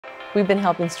We've been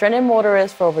helping stranded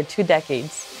motorists for over 2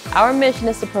 decades. Our mission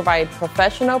is to provide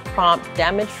professional, prompt,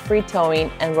 damage-free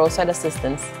towing and roadside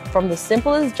assistance. From the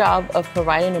simplest job of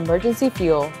providing emergency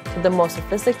fuel to the most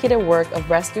sophisticated work of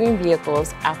rescuing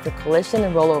vehicles after collision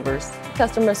and rollovers.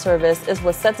 Customer service is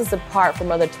what sets us apart from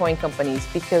other towing companies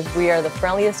because we are the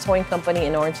friendliest towing company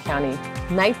in Orange County.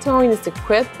 Night Towing is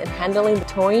equipped in handling the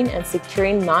towing and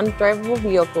securing non-drivable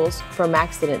vehicles from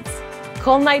accidents.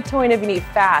 Call Night Towing if you need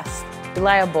fast,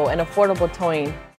 reliable, and affordable towing.